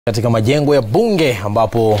Katika majengo ya bunge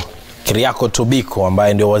ambapo Keriako Tobiko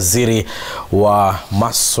ambaye ndio waziri wa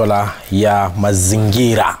masuala ya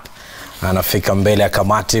mazingira anafika mbele ya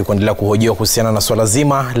kamati kuendelea kuhojiwa kuhusiana na swala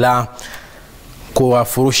zima la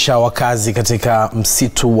kuwafurusha wakazi katika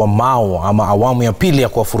msitu wa Mau, ama awamu ya pili ya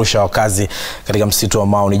kuwafurusha wakazi katika msitu wa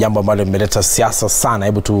Mau. Ni jambo ambalo limeleta siasa sana.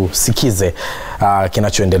 Hebu tusikize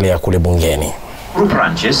kinachoendelea kule bungeni. Group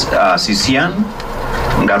branches, Sisian,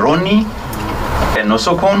 Ngaroni,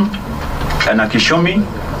 Enosokon, Nakishomi,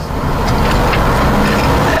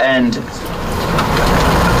 and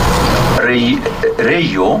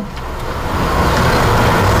Reyo.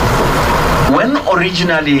 When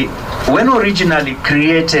originally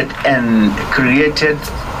created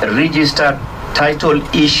registered title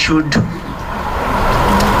issued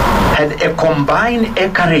had a combined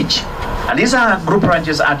acreage, and these are group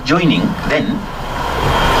branches adjoining then.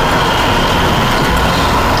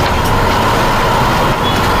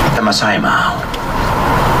 Masai Mau.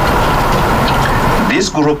 These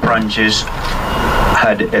group branches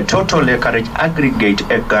had a total aggregate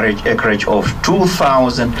acreage of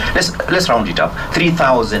 2,000. Let's round it up.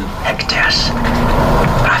 3,000 hectares,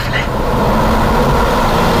 roughly.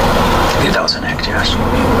 3,000 hectares.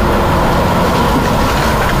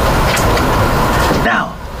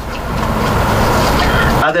 Now,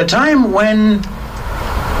 at the time when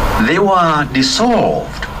they were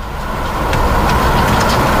dissolved,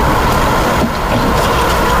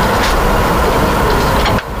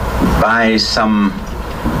 by some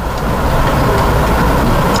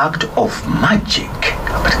act of magic,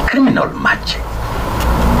 criminal magic,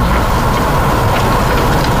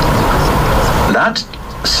 that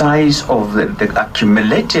size of the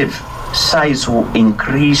accumulative size will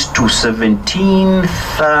increase to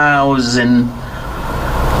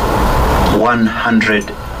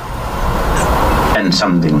 17,100 and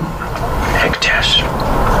something hectares.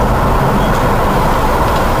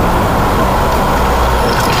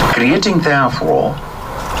 Creating therefore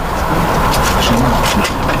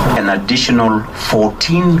an additional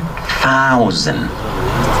 14,000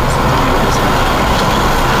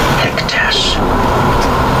 hectares.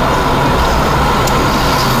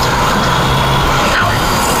 Now,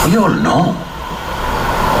 we all know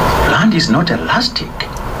land is not elastic,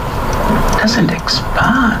 it doesn't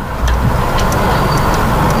expand.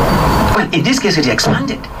 Well, in this case it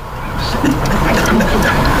expanded.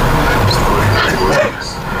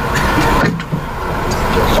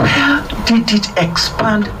 Where did it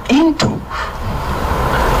expand into?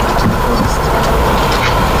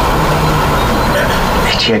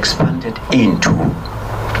 It expanded into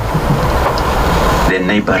the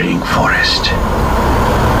neighboring forest.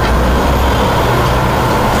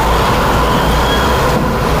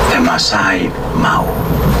 The Masai Mau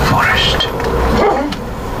forest.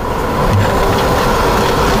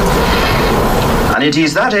 And it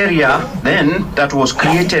is that area then that was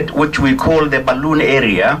created, which we call the balloon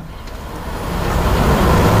area,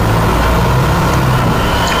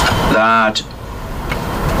 that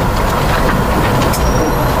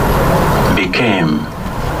became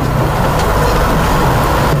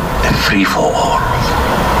a free-for-all.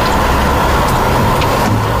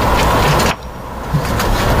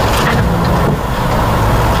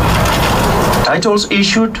 Titles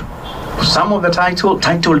issued, some of the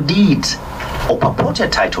title deeds, or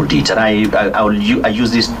purported title deeds, and I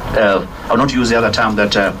use this. I'll not use the other term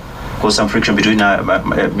that caused some friction between me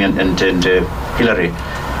and Hillary.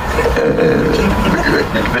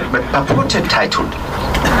 But purported title.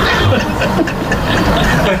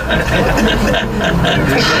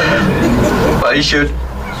 Issued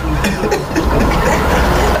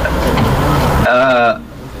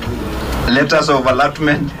letters of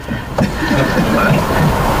allotment,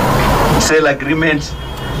 sale agreements.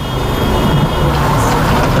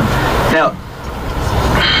 Now,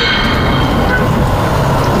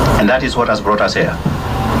 and that is what has brought us here.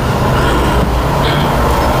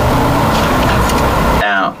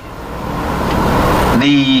 Now,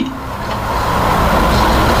 the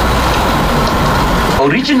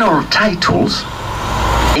original titles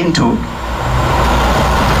into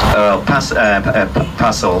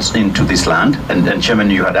parcels into this land, and Chairman,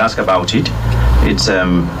 you had asked about it. It's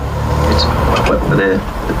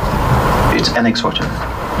annex water.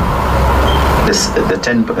 The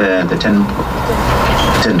 10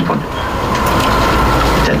 point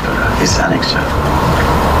is annexed.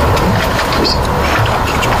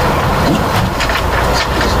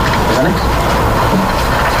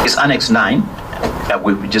 It's annex 9.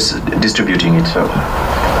 We're just distributing it. So.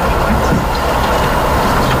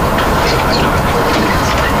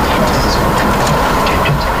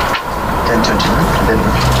 1029, then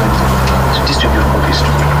 20. to distribute copies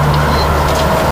to.